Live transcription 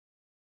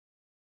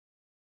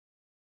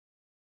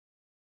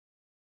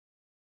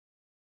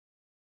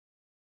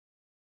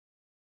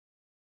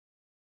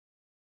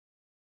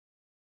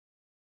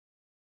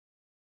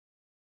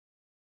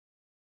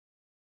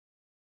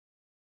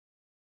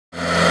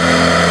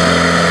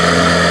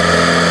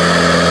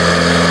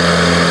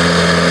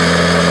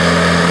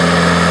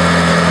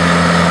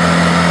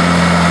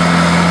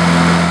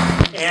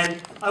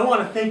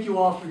thank you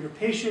all for your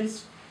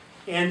patience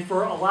and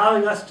for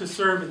allowing us to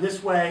serve in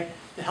this way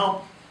to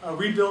help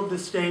rebuild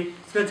this state.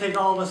 It's going to take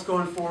all of us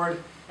going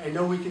forward. I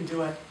know we can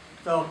do it.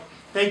 So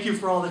thank you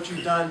for all that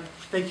you've done.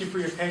 Thank you for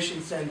your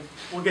patience, and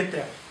we'll get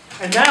there.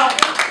 And now,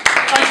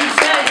 I should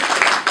say,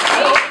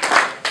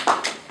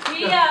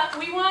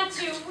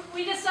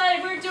 we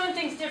decided we're doing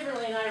things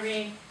differently in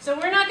Irene. So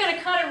we're not going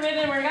to cut a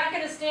ribbon. We're not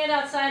going to stand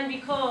outside and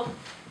be cold.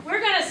 We're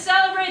going to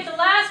celebrate the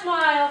last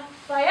mile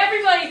by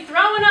everybody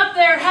throwing up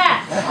their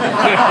hats.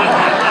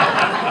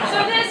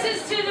 So this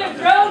is to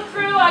the road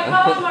crew. I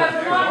call them our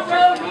Vermont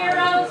road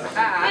heroes.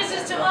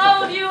 This is to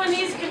all of you in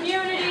these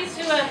communities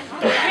who have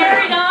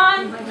carried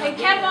on and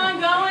kept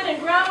on going and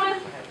growing.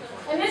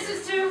 And this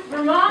is to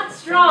Vermont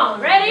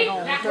Strong. Ready?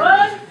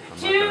 1,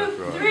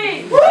 2,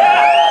 3.